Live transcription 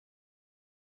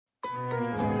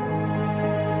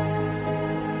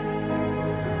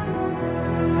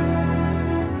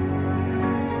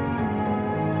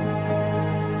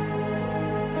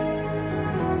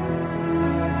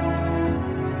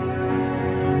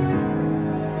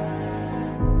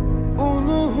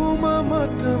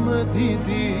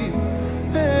දිදී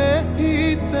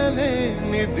හිතලේ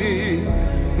නිදී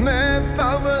නෑ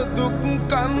තව දුක්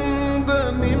කන්ද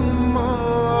නිම්මා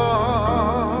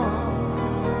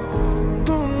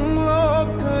තුන්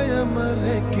ලෝකයම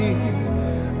රැකි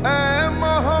ඈ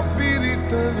මහ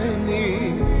පිරිතවෙනි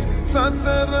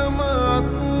සසරම අත්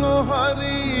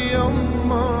නොහරි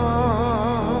අම්මා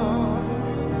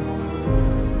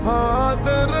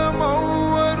ආදර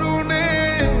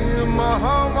මව්වරුනේ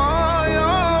මහමායාවරුනේ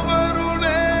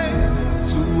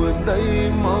සුවඳයි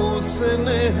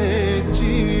මෞසනේ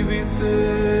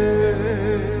ජීවිතේ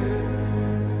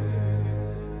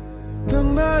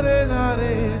තනරේ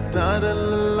නරේ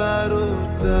තරල්ලාරු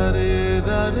තරේ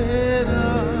රරේ ರಾ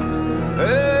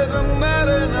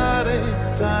නරේ නරේ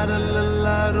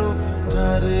තරල්ලාරු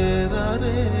තරේ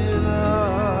රරේ ರಾ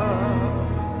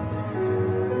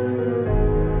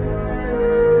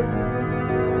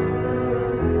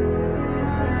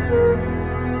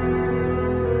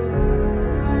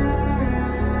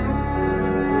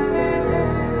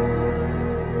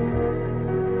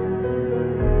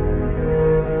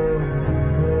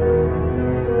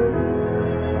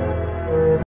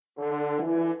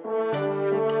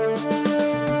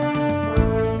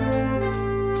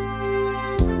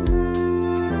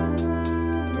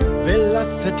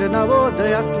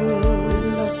නවෝදයක්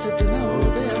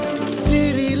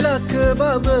සිරිලක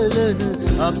බබලන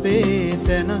අපේ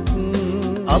තැනක්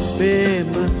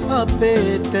අපේම අපේ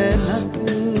තැනක්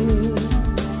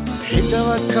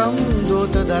හිතවත්කම්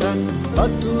දෝත දරන්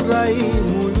වතුරයි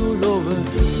මුළු ලොව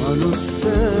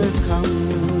මනුස්සකම්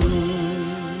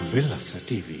වෙල්ලස්ස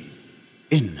ටීවී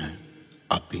එන්න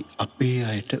අපි අපේ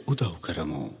අයට උදව්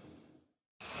කරමු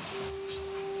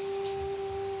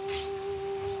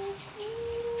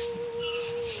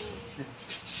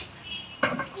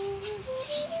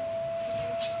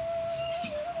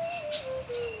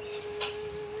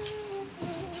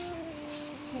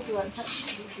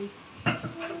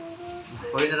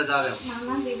කොහෙන්ද දාගන්නේ?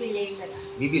 මම බිබිලේ ඉඳලා.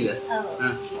 බිබිල? ඔව්.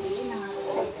 බිබිලේ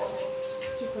නාමයට.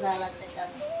 සිකුරාලත් එක්ක.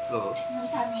 ඔව්. මම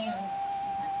තමයි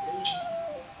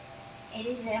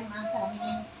එරිලා මම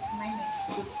තමයි මම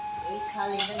ඒ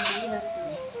කාලේ ඉඳන් ජීවත්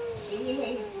වුණේ.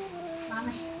 ඒ මම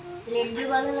ලෙඩ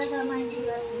වලලා තමයි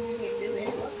ජීවත් වුණේ. ලෙඩ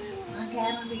වෙලා මම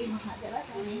කෑම බීම හදලා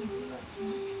තමයි ජීවත්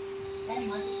වුණේ. දැන්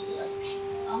මට ජීවත්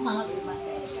අමාරුයි මට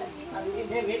ඒක.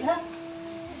 ලෙඩ වෙලා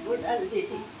ගොඩක්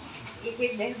දෙටි.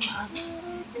 ඒකෙන් දැන්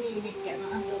මම ක්ලිනික්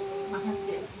කරනවා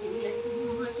මහත්තයා දීලා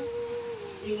කිව්වට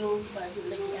ඒකෝ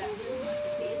බඩුල ගියා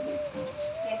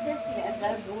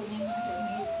කැඩසිලා ගෝනින් මට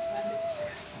මේ වද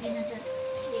දිනට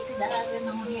ඒක දාගෙන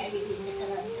මොනේ ඇවිදින්න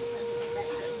කරන්නේ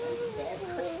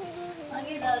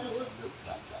මගේ දරුවෝ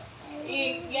දුක්පත් ඒ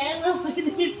ගැන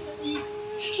මොකදදී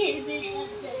හේදේ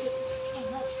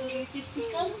මහත්තයා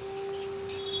තිස්තිකල්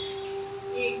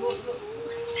ඒගොල්ලෝ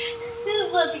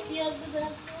මට කියන්න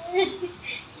බෑ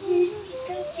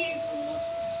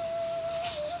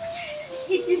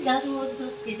ඉතින් දරුවෝ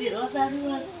දුක් විඳිනවා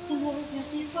දරුවන්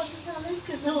මොකදදී පොත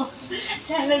සලකනවා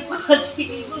සලකුවා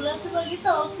ඒගොල්ලන්ට වගේ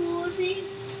තාපුවෝනේ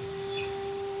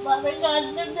මම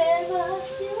ගන්න බෑ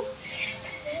වාසිය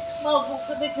මම මොකද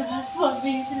කරන්නේ මම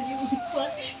ඉතින් උඩිපා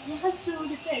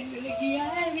යහචුඩි තැඟල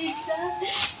ගියා ඇවිත්තා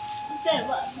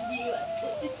තේවා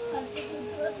ජීවත් මගේ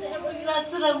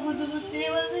රත්තරන් බුදුරුත්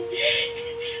ඒවනේ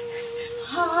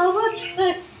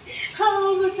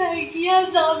හාමතයි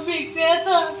කියන්න අම්මෙක් නෑ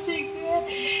තාත්තෙක් නෑ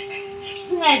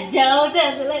ලැජ්ජාවට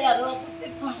ඇදලා යනවා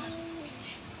පුතේ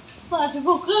පාට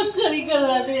මොකක් කරි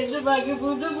කරලා දෙන්න මගේ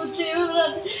බුදු පුතේ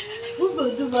වුණාට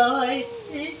බුදු බවයි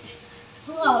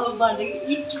ආව බඩේ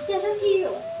ඉච්චිතර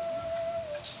කියනවා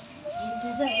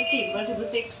ඉන්ටර් තිබ්බට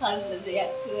පුතේ කන්න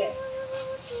දෙයක් නෑ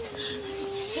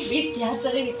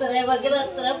විද්‍යාතර විතරයි වගේ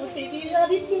අතර පුතේ දිලා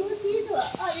අනිත් ඒවා තියෙනවා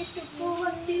අනිත්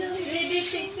කොහොමද දිලා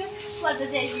රෙඩිට් එක මට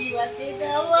දැන් ජීවත් වෙන්න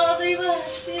අමාරුයි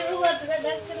මට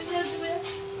වැඩක් කරගන්න බෑ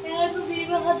එයාට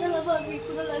බීම හදලා මම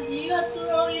විකුණලා ජීවත්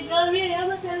වුණා ඔය ගල්වේ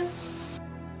හැමතැන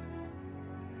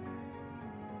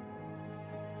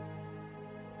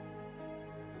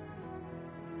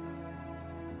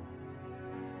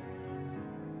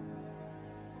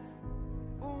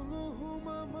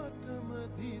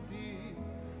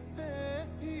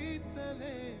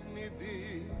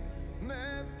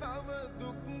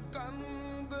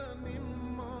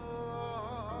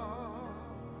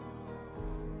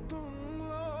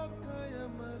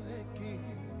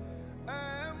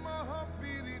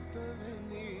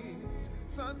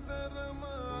සසරම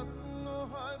අත්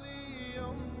නොහරි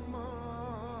අම්මා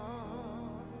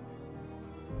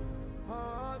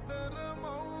ආදර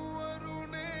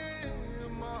මව්වරුනේ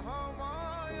මහමායාවරුනේ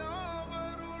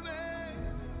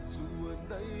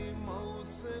සුවඳයි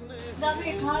මෞසනේ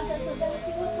ගමේ කාටද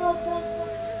දැක්කේ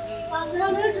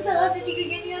අංගලට දාන්න ටික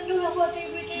ගෙනියන්න උන කොටේ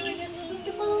පිටේ වෙන්නේ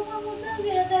මම මොකද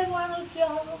වෙලදයි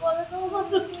මනුස්සයව බලනවා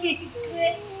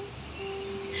දුක්ඛේ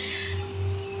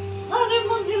අර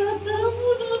මගේ අතර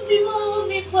මුදුතිමාව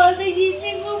මේ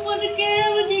පාඩේ මොකද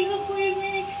කෑවදී කොයි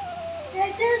මේ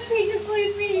ඇටසික කොයි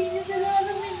මේ ඉඳලාන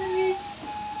මෙන්නේ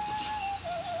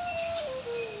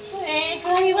ඒ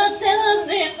කයිවත්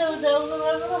දෙන්න උදව්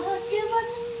කරනවා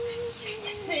කියවට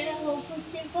එන මොකක්ද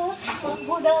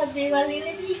පොඩා දේවල්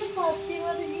ඉලදී ඊට පස්සේ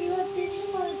වල ජීවත්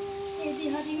වෙන්න ඒ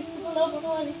දිහා ඉස්සලා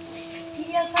මොනවද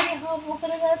කීයක් හරි හම්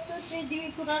කරගත්තොත් ඒ දිවි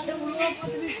කුරන්න පුළුවන්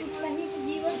පොඩි විකුණලා හිත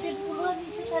ජීවත් වෙන්න පුළුවන්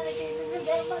ඉස්සරහට එන්න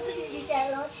දැන් මට නිදි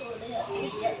කැලවත් ඕනේ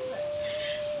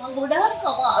මම ගොඩාක්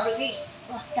අමාරුයි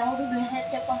වටවරු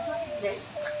 65 දැන්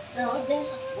රෝදේ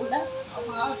ගොඩාක්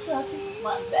අමාරුයි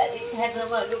මම බැරි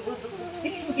හැදවල බුදු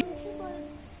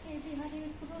ඒ දිහා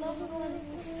ඉස්සලා මොනවද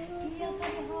කීයක්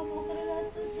හරි හම්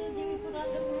කරගත්තොත් ඒ දිවි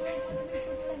කුරන්න පුළුවන් පොඩි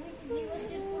විකුණලා හිත ජීවත්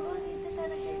වෙන්න පුළුවන්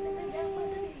ඉස්සරහට එන්න දැන්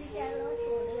මට නිදි කැලවත්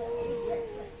ඕනේ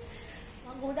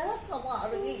ගොඩාක්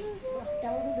අමාරුයි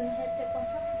වටවරු 65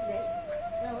 දැන්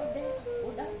රෝදේ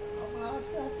ගොඩාක්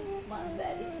අමාරුයි මම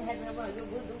බැරි හැදවල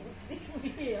බුදු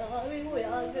ආවේ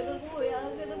හොයාගෙන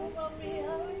මම මේ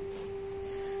ආවේ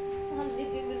අල්ලි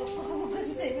දෙවිලෝ කොහොමද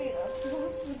මේ අතුරු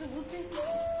පුතේ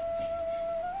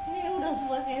මේ උඩට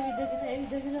වගේ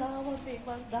විදගෙන ආවා මේ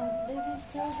මන් දන්නේ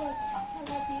ඉස්සාවක්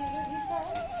අහලා තියෙන නිසා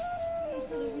ඒක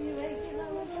මේ වෙයි කියලා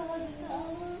මම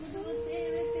පුතේ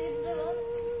වෙතෙන්නවා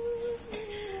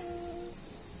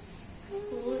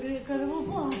ඕරේ කරමු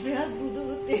පාපයක් බුදු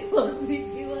පුතේ වගේ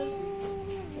කිව්වා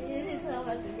ඒ නිසා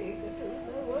මට මේකට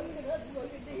වොන්දරත්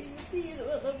වගේ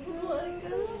තීරවල පුළුවන්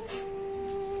කරලා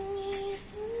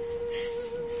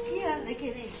කියන්න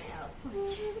කෙනෙක් නෑ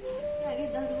අප්පච්චි. යාගේ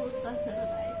දරුවොත්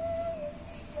අසරණයි.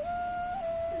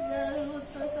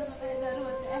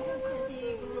 දරුවොත් ඇහුම්කදී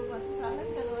ඒගොල්ලෝ මට තරහ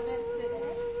කරනවා නැත්තේ.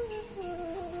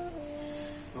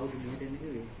 කවුද මෙහෙට එන්නේ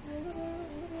කිව්වේ?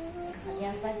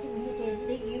 කලියපත්ති මෙහෙට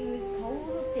එන්නේ කිව්වේ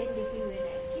කවුරුත් එන්නේ කිව්වේ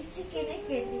නෑ. කිසි කෙනෙක්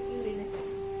එන්නේ කිව්වේ නෑ.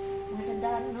 මට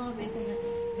දන්නවා මෙතන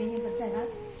මෙහෙම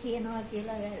තැනක් කියනවා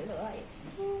කියලා වැල්ලුවා.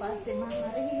 පස්සේ මම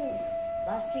අර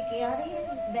බස් එකේ හරි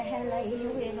බැහැලා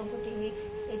එනකොට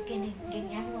එක්කෙනෙක්ගෙන්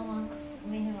අහනවා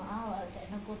මෙහෙම ආවා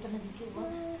දැන් කොතනද කිව්වා.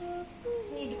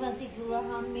 ඊට පස්සේ කිව්වා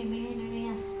හම්මේ මෙහෙ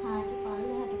නෙමෙයි හාට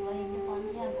පල්ලෙහාට වයින්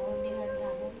පල්ලෙහා බෝඩේ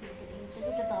ගන්නවා.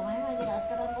 ඒක තමයි මගේ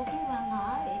රත්තරන් පොකේ මං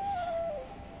ආවේ.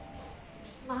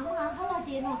 මම අහලා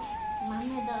තියෙනවා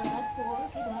මම එදාට කෝල්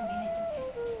කිව්වා මෙහෙට.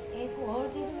 ඒ කෝල්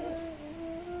කිව්වේ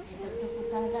ඒක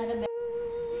පුතාට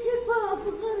පාප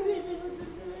කරන්නේ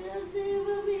දේව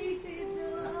මේකේ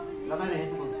ළමයි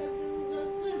එහෙම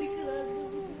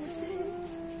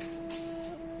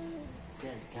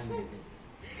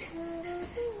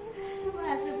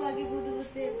මට වගේ බුදු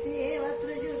පුතේ ඒ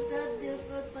වතුර ජුට්ටක්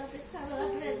දෙන්නොත් මට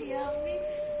කරවත් වැඩි අම්මි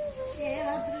ඒ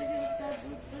වතුර ජුට්ටක්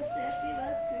දුන්නොත්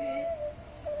ඇතිවත් වේ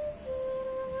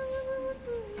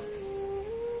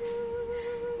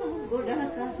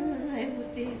ගොඩාක් අසරණයි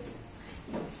පුතේ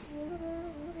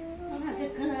මට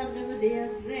කරන්නම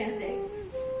දෙයක් නෑ දැන්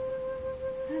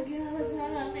අගේ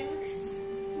අවසානයේ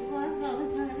මම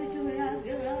අවසානයේ ජොයා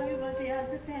ගාවේ මට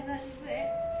යන්න තැනක් නෑ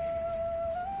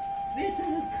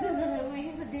මෙතන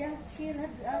කරන්නේ දෙයක්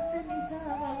කියලා අන්න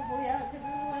නිසා මම හොයාගෙන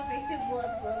මේක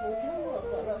බොත්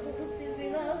බලමුත්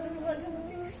වෙලාගෙන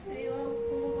වගේ ඒවා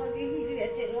කොහොමද හිරි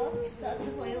වැටෙනවා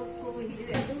තාත්තමයි ඔක්කොම හිරි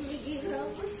වැටුනේ කියලා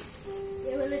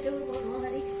ඒවලට මොනවා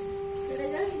හරි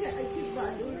කරගන්න අයිති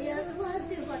බාදුලියන්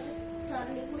වාද්‍ය මට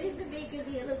සල්ලි කොහෙද මේක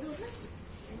ලියලා දුන්නා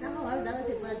එනවල්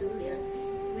දවසේ බාදුලියන්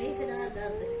මේක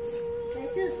දාගන්න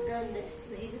ඇටස් ගන්න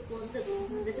මේක කොන්ද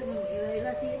හොඳටම මේ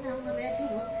වෙලා තියෙන අම්ම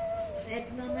වැටුණා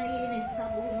වැටුනම ඉන්නේ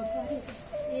සම්බුම පරි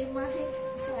ඒ මාගේ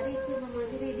පරිතුම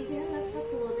මගේ ඉදි කියලා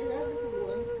කතෝද ගන්න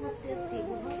පුළුවන් කත්තේ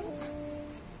තිබුණා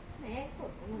මේ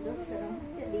කොහොමද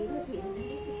කරන්නේ දීලා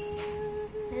තියන්නේ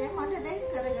ඒ මට දැන්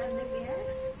කරගන්න බෑ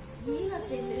ජීවත්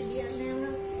වෙන්න කියන්නේ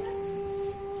මම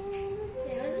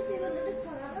ඒවලට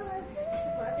කරනවත්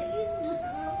බඩගින්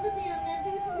දුකම දෙන්නේ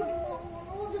නැති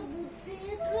මොනවද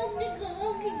බුද්ධිය කන්නේ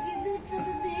කාගේ ගෙදරට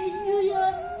දෙයියෝ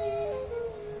යන්නේ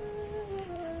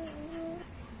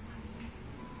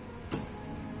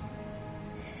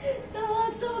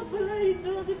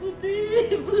ඉන්නවද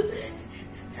පුතේ මම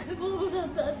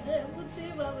නතන්නේ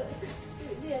පුතේ මම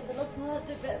ඉතින් අදලා පාට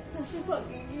පැත්තට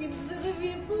වගේ ඉන්නද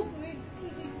මේ පුපුයි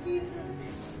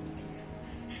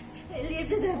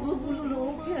එළියට දැම්ම මුළු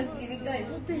ලෝකයක් ඉරිගයි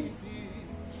පුතේ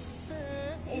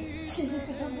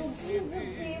එච්චරකට පුතේ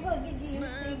වගේ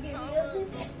ජීවිතේ ගෙනියන්නේ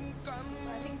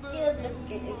මට කියන්න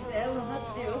කෙනෙක් නෑ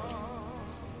මහත්තයෝ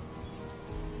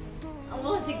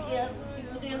අමාරුයි කියන්න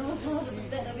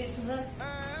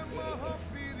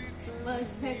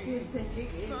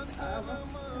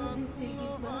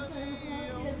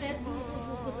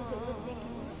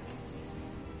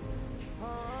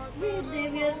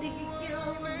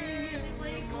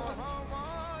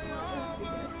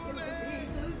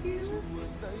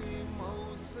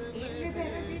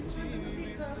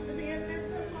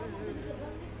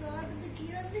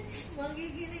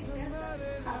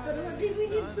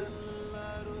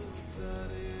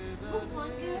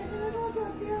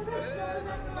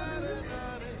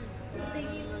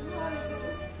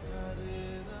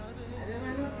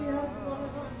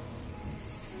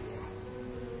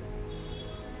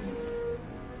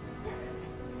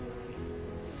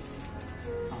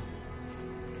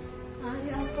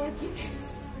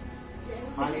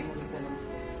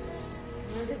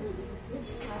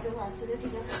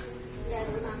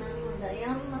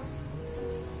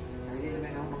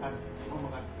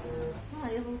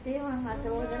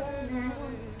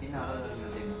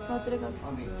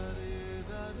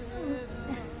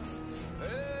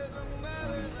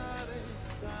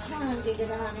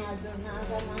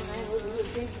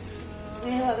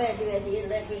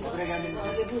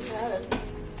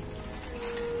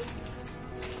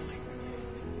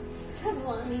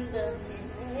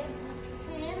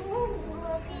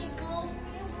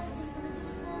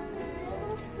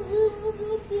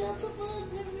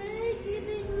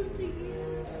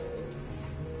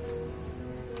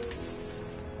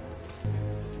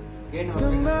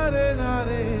Nare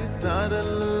nare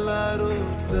taralaru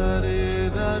tare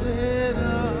nare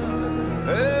na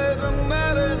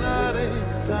nare nare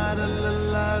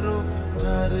taralaru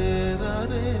tare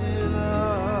nare na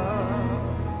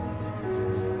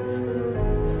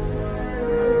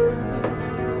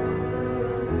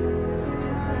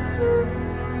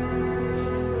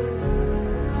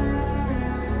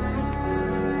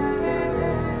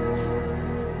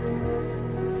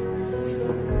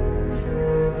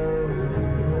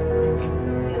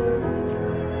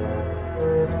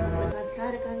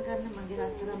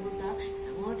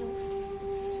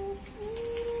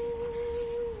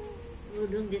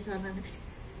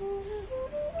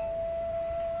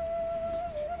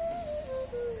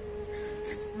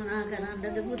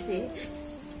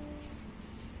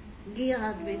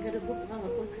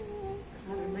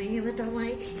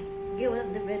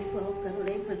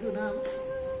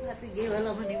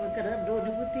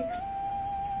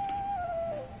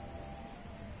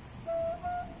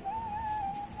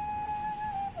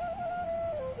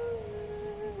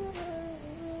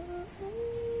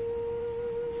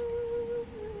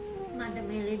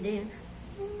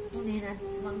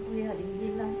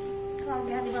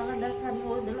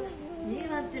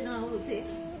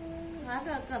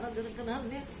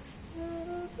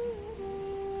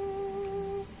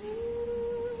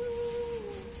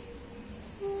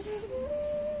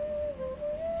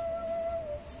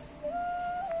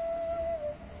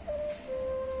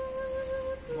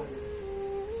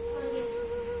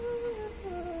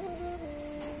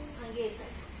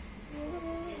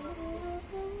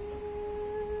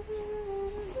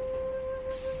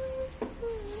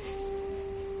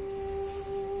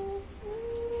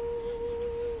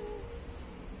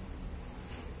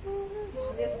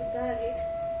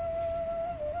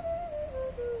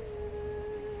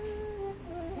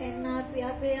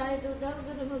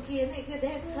කියන එක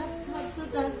දැක්කත්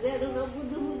හත්තුටක් දැරුණා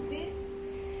බුදු මුත්තේ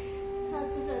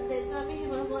හත්තුටක් දැක්කම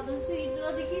එහෙම මිනිස්සු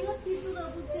ඉන්නවද කියලා හිතුණා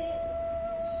පුතේ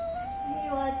මේ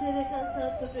වාචනක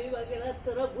සතුටුයි වගේ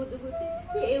අතර බුදු මුත්තේ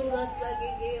ඒ උරත්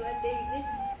වගේ ගේ වටේ ඉන්නේ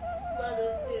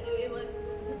බලුත්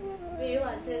මේ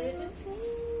වාචනෙට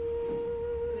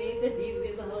මේක දිව්‍ය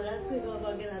භවරක් වෙනවා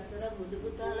වගේ අතර බුදු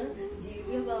පුතාලා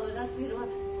දිව්‍ය භවරක් වෙනවා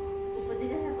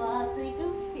උපදින හැම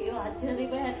ආත්මිකම ඒ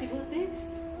වාචනෙම ඇති පුතේ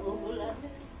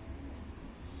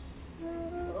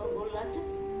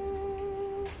ඕගොල්ලන්ට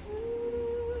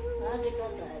ආදි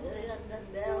කතා කරගන්න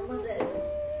බෑමද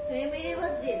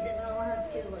මේවත් දෙන්නවා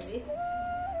මහත්ය වගේ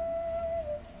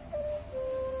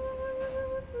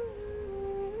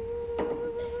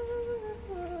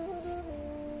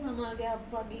මමගේ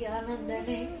අප්පා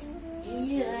ගියානන්දනේ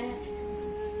ඊයේ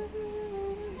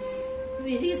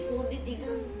මිරිස් පොඩි ටිකක්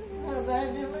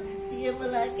හදාගෙන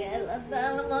තියපලා කෑල්ලක්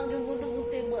දාලා මගේ බුදු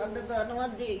පුතේ බඩ දානවා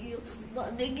දෙයියෝ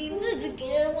බඩගින්නද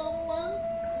කියලා මම්මා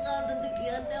කාටද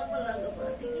කියන්නේ අපලා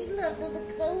ගපටි කිල්ලද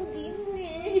කවුද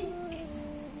ඉන්නේ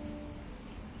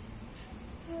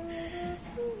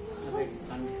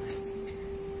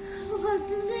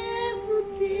මටනේ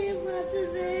පුතේ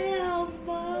මටනේ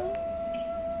අම්මා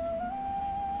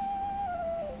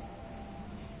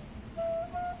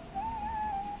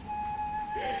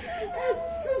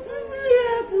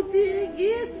පුතේ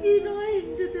ගියත් කියනවා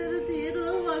ඉන්න තැන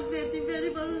තියෙනවා මං නැති බැරි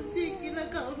මිනිස්සෙක් කියලා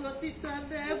කවුරුවත් හිතන්නේ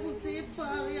නැහැ පුතේ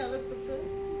පාරේ යනකොට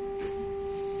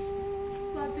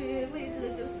මට එහෙම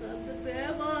ඉඳගෙන ගන්න බෑ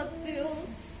මාත්‍යෝ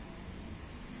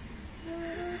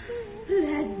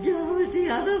ලැජ්ජාවට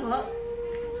යනවා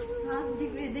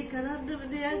අන්තිමේදී කරන්නම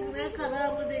දෙයක් නෑ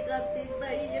කරාම දෙකක්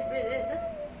තිබ්බා ඊයේ පෙරේද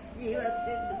ජීවත්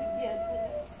වෙන්න විදියක්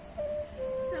නෑ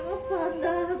තව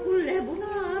 5000ක්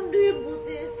ලැබුණා ආණ්ඩුවේ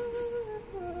පුතේ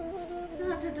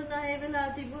රටට ණය වෙලා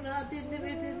තිබුණා තින්න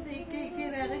මෙතෙන් එක එක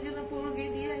වැඩගෙන පොල්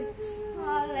ගෙඩියයි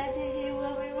ආලට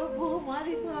ජීවම බොහොම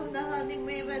හරි 5000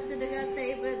 මේ පැත්තට ගත්තා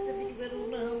ඒ පැත්තට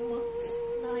ඉවරුණා අම්මා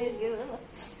ණය ගෙවලා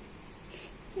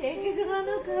ඒක ගන්න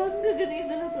කංගගෙන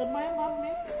ඉඳලා තමයි මම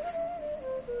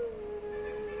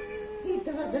හිත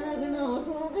හදාගෙන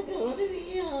අවසාන කරේ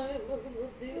වියාය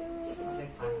පුතේ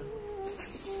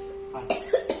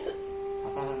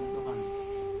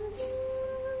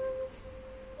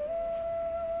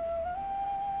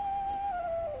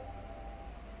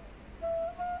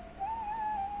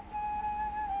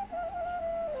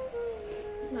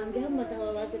මගේ අම්මා තව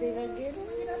වතුර එකක්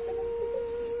ගේනවා ඉරත්තට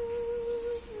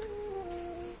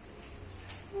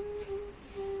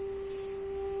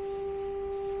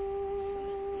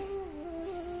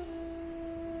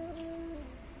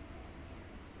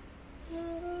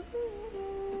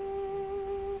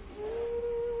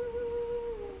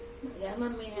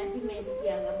මම මේ නැති මේ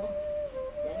තියාගමු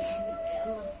දැන්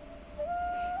අම්මා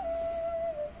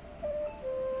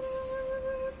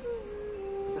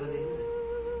උතර දෙන්නද?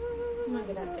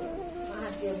 මගේ රට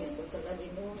මහත්ය මේ පොතලා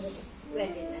දෙන්න ඕනේ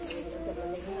වැඩි නැති උතර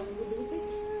දෙන්න බුදුති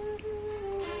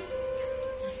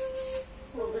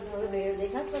ඔබ නෝ වේල්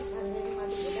දෙකක් ගන්න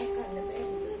මට ගොඩක් ගන්න බෑ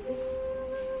බුදුති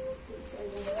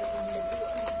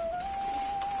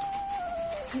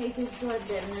මේක උත්තර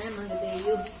දෙන්න මගේ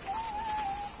දෙයියෝ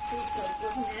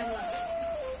never.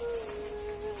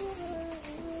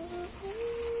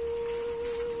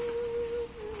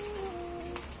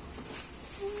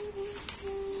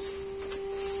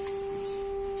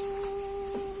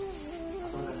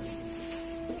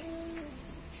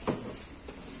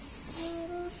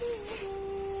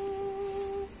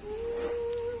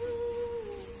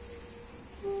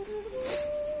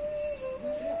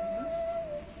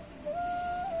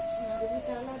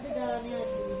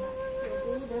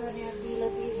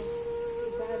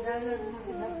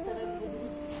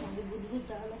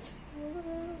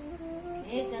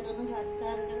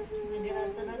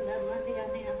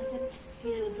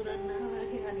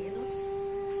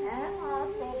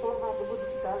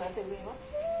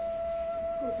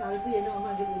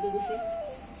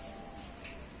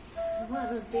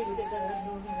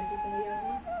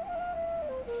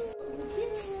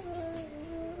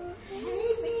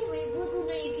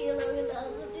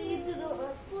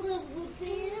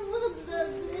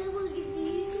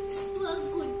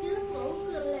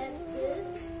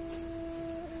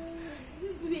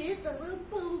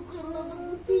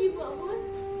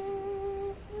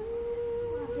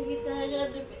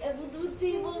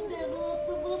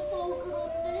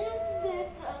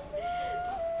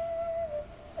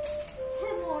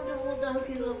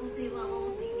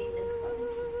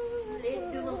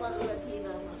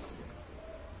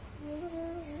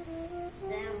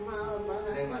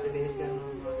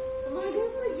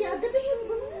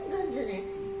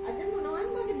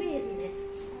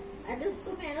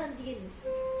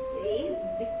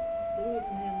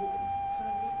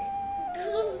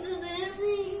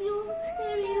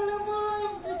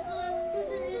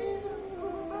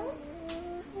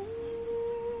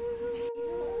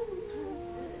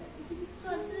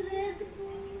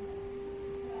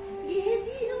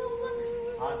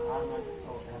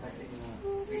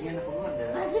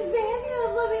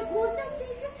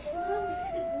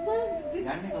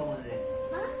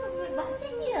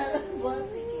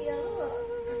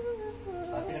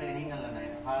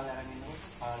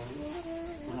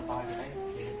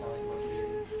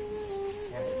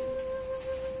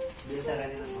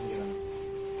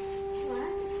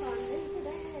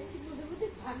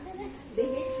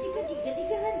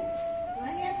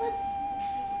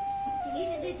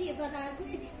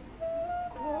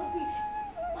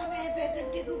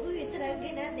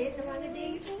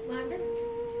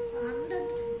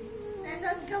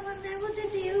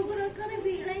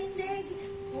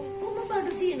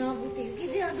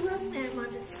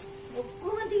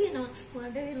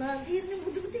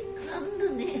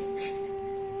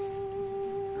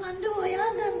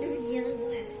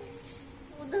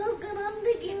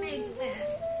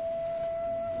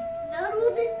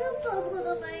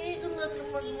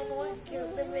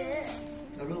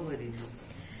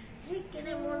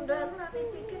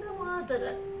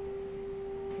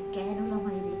 කෑනු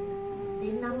ළමයි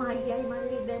දෙන්නම අයියයි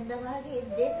මල්ලි බැඳ වාගේ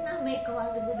දෙන්නම එක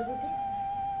වාගේ බුදු පුතේ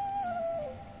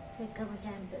එකම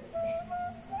චන්දරේ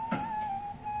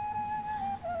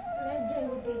ලැජ්ජයි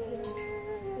පුතේ කියලා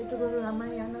ඒතකොට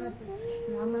ළමයි අනාථ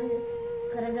ළමයි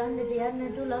කරගන්න දෙයක්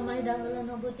නැතු ළමයි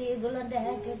දඟලන පුතේ ඒගොල්ලන්ට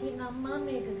හැකටින් අම්මා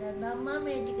මේක ගන්න අම්මා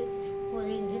මේ ටික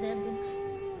හොරින්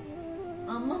ගෙදරට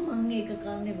අම්මා මං ඒක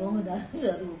කන්නේ කොහොමද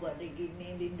දරුවෝ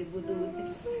බඩගින්නේ දින්ද බුදු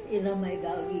පුතේ ඒ ළමයි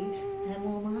ගාව ගිහින්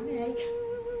හැමෝම අහන්නේ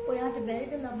ඔයාට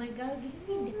බැරිද ළමයි ගාව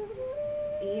ගිහින්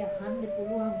ඒ අහන්න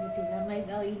පුළුවන් පුතේ ළමයි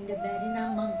ගාව ඉන්න බැරි නම්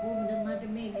මං කොහොමද මට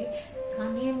මේකේ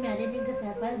කණේ මැරෙන එක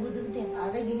තැපයි බුදු පුතේ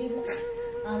අර ගිහිල්ලා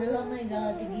අර ළමයි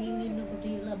ගාවට ගිහින් ඉන්නකොට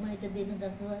ඒ ළමයිට දෙන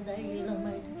දකවදයි ඒ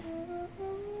ළමයිට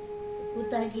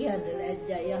පුතා කියන්නේ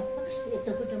ලැජ්ජයි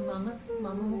එතකොට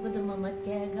මම මොකද මමත්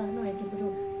කෑ ගන්නවා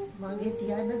එතකොට මගේ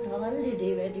තියන්න තවල්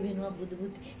ලෙඩේ වැඩි වෙනවා බුදු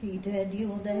පුතේ ඊට වැඩිය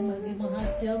හොඳයි මගේ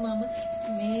මහත්තයෝ මම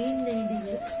මේ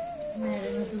ඉන්නේ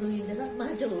මැරෙන තුරු ඉඳලා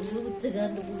මට උත්සාහ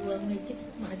ගන්න පුළුවන් වෙච්ච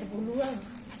මට පුළුවන්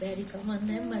බැරි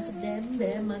කමන්නේ මට දැන්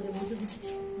බෑ මගේ බුදු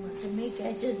පුතේ මට මේ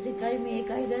කැචස් එකයි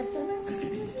මේකයි ගත්තා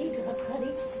නම් ටිකක්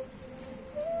හරි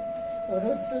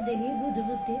ඔරොත්තු දෙහි බුදු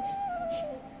පුතේ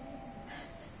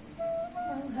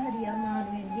මං හරි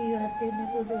අමාරුවෙන් ජීවත් වෙන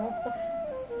බුදු අප්පා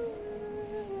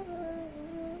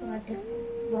මට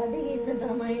වඩින්න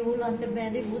තමයි උලන්න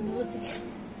බැරි බුදු පුතේ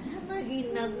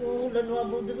මගින්න උලනවා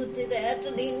බුදු පුතේ රැට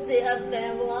නිින්දයක්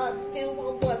නැහැ වාත්තේ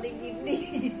මම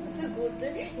වඩින්නේ කොට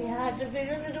එහාට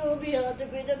පෙරන රෝබියාට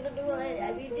පෙරන දුවයි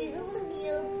ඇවිදිනවා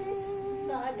නියොත්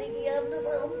කාට කියන්නද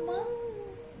අම්මා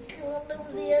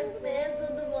කොහොමද දෙයක් නෑ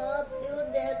සුදු වාත්තේ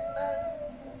දැන්න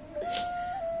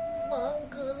මං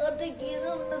කාට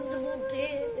කියන්නද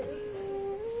පුතේ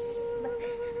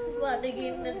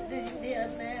වඩගින්න දෙයක්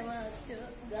නෑ වාත්තේ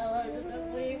ගාවඩ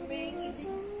තමයි මේකිදි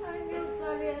අනේ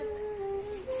කාලයක්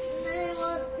නෑ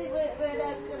වාත්තේ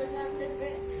වැඩ කරගන්න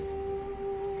බෑ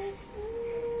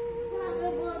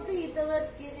මගේ පොතේ හිතවත්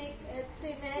කෙනෙක්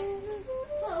ඇත්තේ නෑ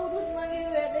කවුරුත් මගේ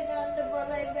වැඩ ගන්න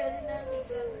බලයි බැරි නම්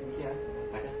නිකන්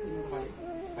කටස් තියනවද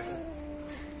කටස්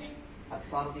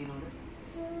අත්පාර තියනවද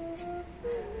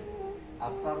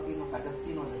අත්පාර තියන කටස්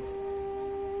තියනවද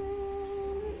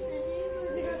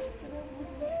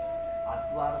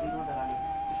අත්වාර තියනවද කලින්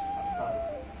අත්වාර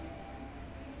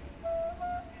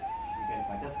ඉතින්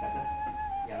කටස්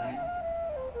යනයි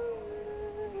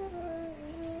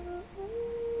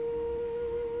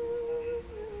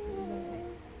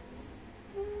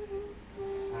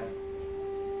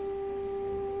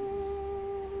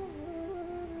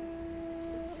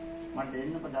මට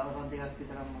දෙන්නක දවස් දෙකක්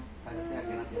විතරම කඩසයක්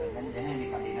ගෙනත් දෙන්න. දැන් දැනෙන්නේ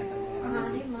කඩේ නැත්නම්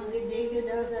හරි මගේ දෙවියෝ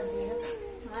දවස් දෙකක්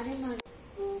හරි මගේ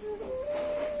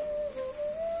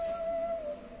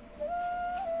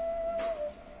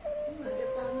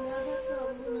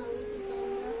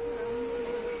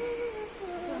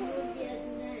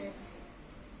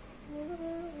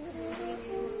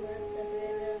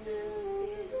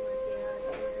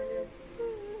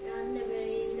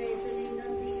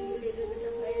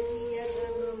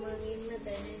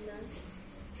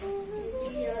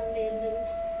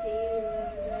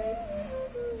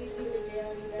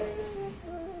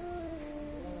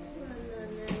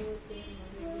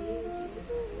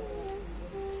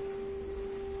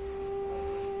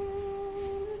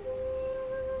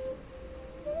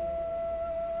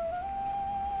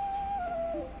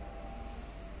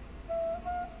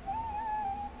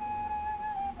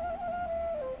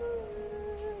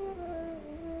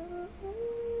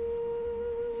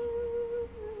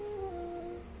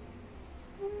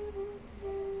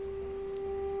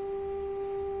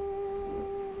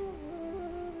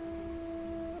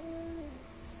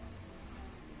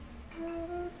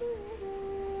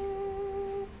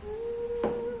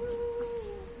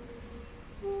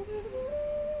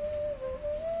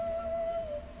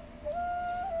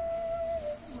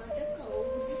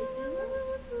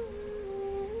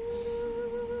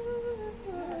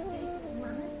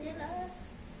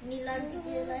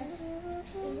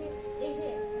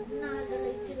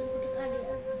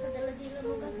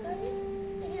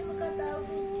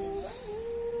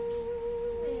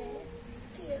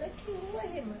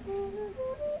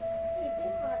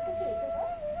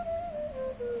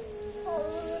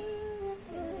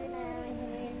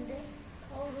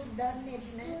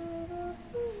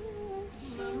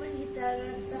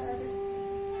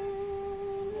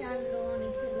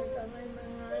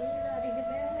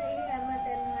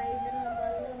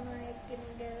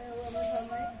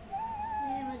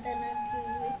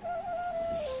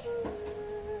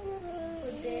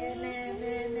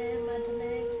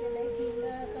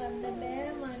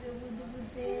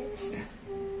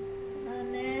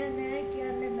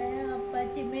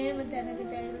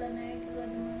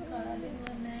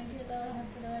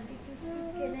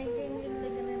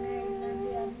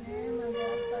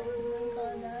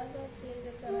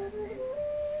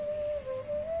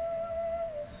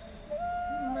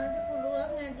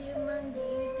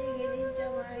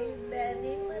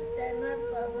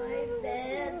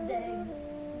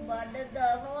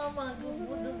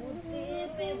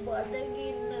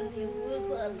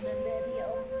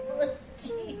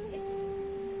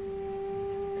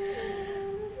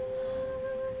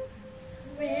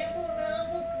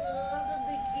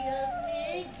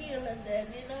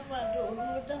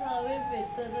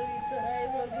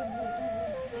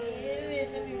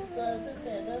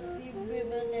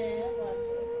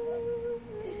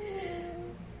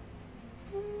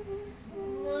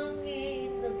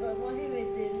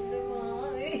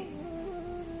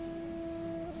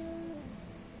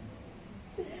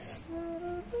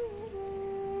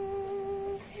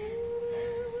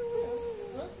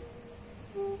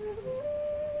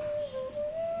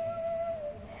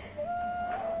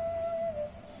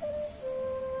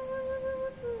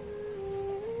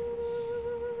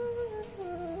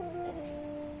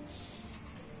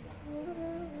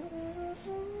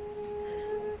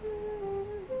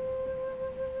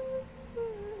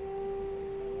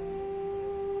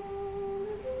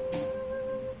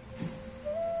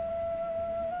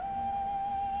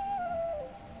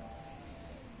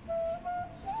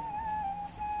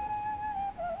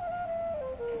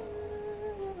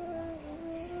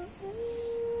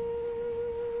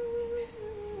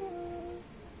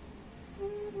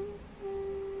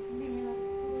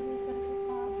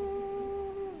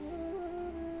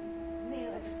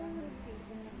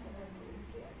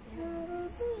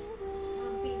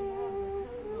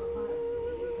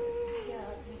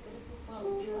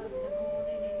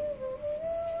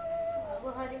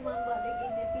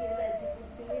බඩගින්නේ තියලා ඇති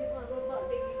පුතේ මම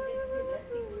බඩගින්නේ තියලා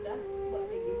තිබුණා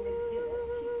බඩගින්නේ තියලා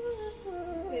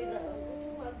වෙලා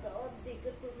මම දවස් දෙක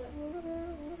තුන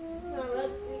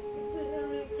නරක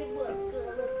පිටුරෙච්ච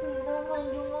බක්කල තුනම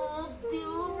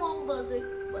යුමාත්‍යෝ මම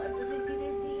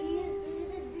බඩගින්නේ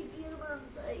තියලා කියලා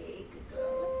මම ඒක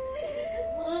කරා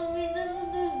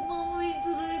මම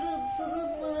විතරේ රොත්තර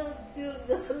මාත්‍යෝ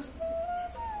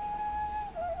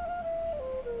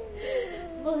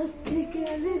Mati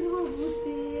kali dua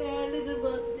putih, ada dua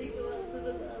mati kalau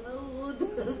dalam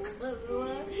muda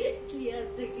karena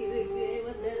kiat kira-kira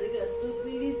macam gatu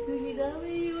itu hidup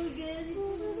juga ni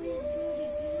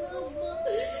kenapa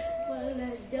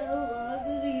malah jauh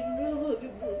rindu bagi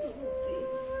putih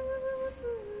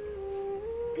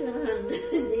kerana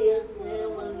dia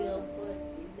memang apa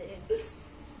tidak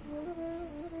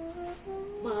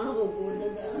mahu guna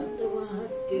dalam tuan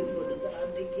hati guna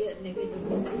dalam kiat ni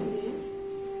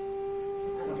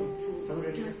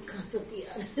kata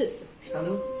tiada.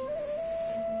 Halo.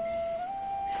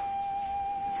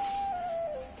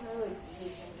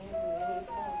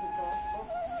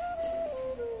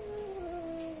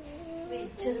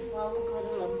 Mencari pau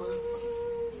kalau lama,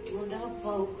 udah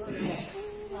pau kalau,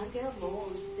 agak mau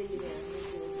tinggal.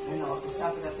 Ini waktu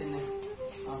satu katanya.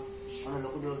 Mana lo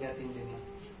kudu katanya ni.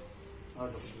 Oh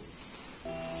lo.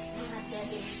 Mana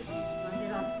jadi, mana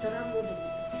rata budu,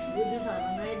 budu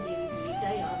sana dewi kita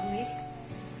yang ni.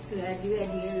 වැඩි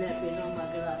ලැබෙනවා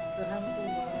මගේ රත්තරන්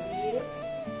කුමාරිය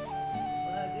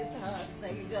වගේ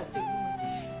තාත්තගේ ගතිය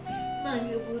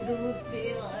මගේ බුදු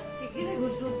මුත්තේ ආච්චි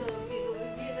කෙනෙකුට උදව් කෙරුවා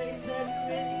කියලා ඉතින්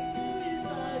වැඩි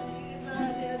විසාකේ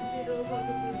නාලයක් දෙනවා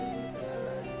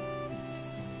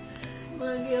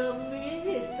මගේ අම්මේ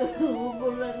හිත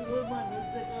උගලන්ගේ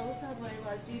මනසකව තමයි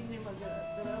වටින්නේ මගේ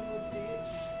රත්තරන් මුත්තේ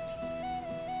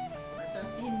මට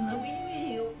තින්නවා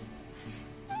මිනිමියෝ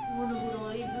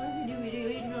මොනගුණෝ ඉන්නවා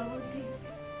මිනිමියෝ ඉන්නවා මුත්තේ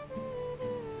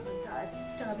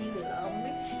තාත්තානි වෙලා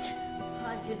අම්මේ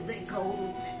ආච්චිට දැන්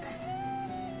කවුරුත්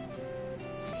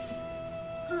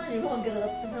හරි මගේ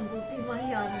රත්තරන් මුත්තේ මම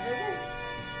යන්නද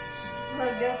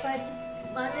මගේ අපට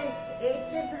මට ඒක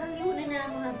තහංගි උනේ නෑ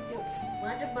මහත්තයෝ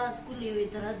මට බස් කුලිය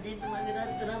විතරක් දෙන්න මගේ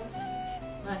රත්තරන්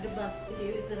මට බස්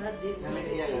කුලිය විතරක් දෙන්න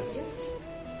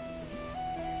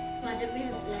මට මේ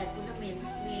ලැබුණ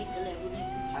මේක ලැබුණේ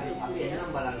හරි අපි එනම්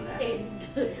බලන්න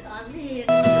අනේ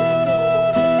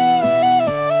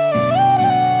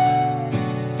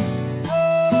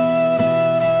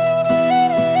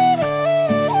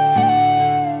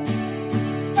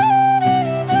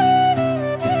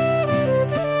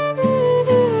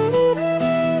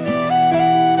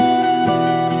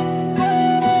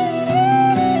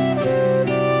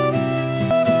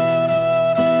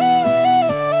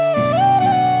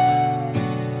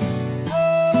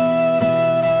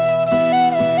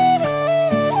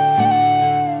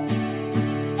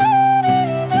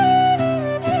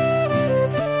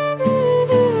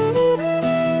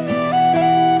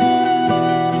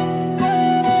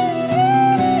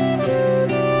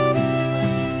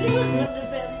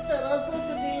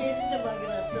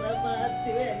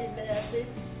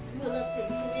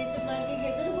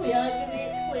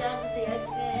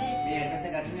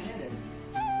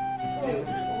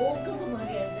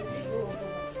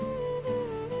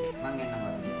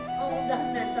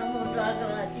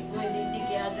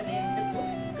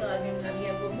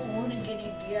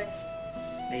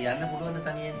යන්න පුළුවන් ද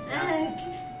තනියෙන්?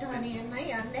 තනියෙන් නෑ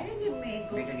යන්නේ මේක.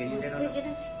 මේක ගෙනියන්න දෙනවා.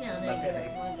 බස් එකට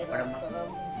වඩම්ම.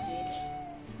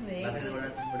 බස් එකට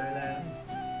වඩලා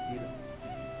දීලා.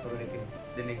 පොරොඩේ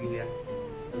දෙන්නේ කිව්වා.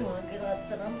 මගේ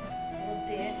රත්තරන්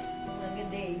මුත්තේ මගේ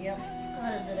දෙයියා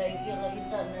කරදරයි කියලා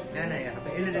හිතන්නේ. නෑ නෑ අපි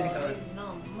එල්ල දෙන්නේ කවද?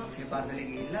 මේ පාසලේ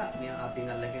ගිහිල්ලා මේ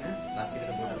ආතින් අල්ලගෙන බස්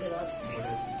එකට පොඩ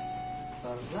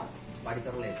තොරලා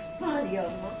පඩිතරලේ. හරි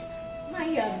අම්මා. මම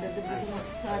යන්නද බුදුම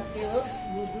සත්‍යෝ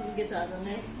බුදුන්ගේ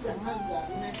සරණේ තමන්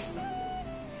ගන්න.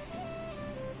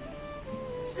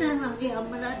 මගේ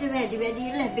අම්මලාට වැඩි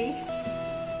ලැබෙයි.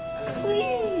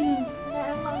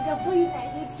 නෑ මගේ පුයි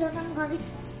නැගිට්ටනම් හරි.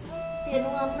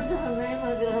 එනවා අම්ම සහනයි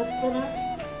මගේ රත්තරන්.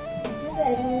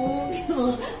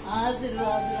 දරුවෝ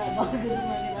ආශිර්වාද ලබාගෙන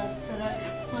මගේ රත්තරන්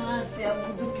මාත්‍ය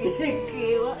බුදු කෙනෙක්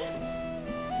ඒවා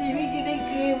දිවි කෙනෙක්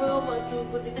ඒවා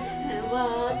මතුපදින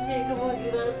වාත්මයක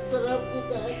මගේ රත්තරන්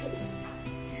පුතාට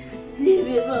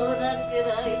දිව්‍ය භවනක්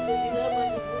කරා ඉපදිනා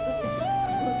මගේ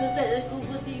බුදු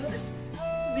තැනකුපතිව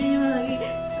මේ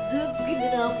වගේ දුක්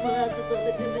විඳින අම්මලාට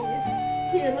තොලදෙන්නේ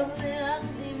සියලුම දේ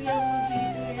දිව්‍ය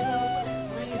අම්මා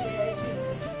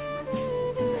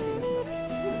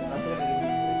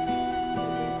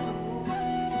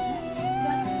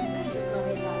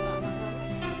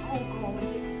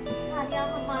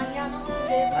mañana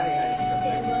හරි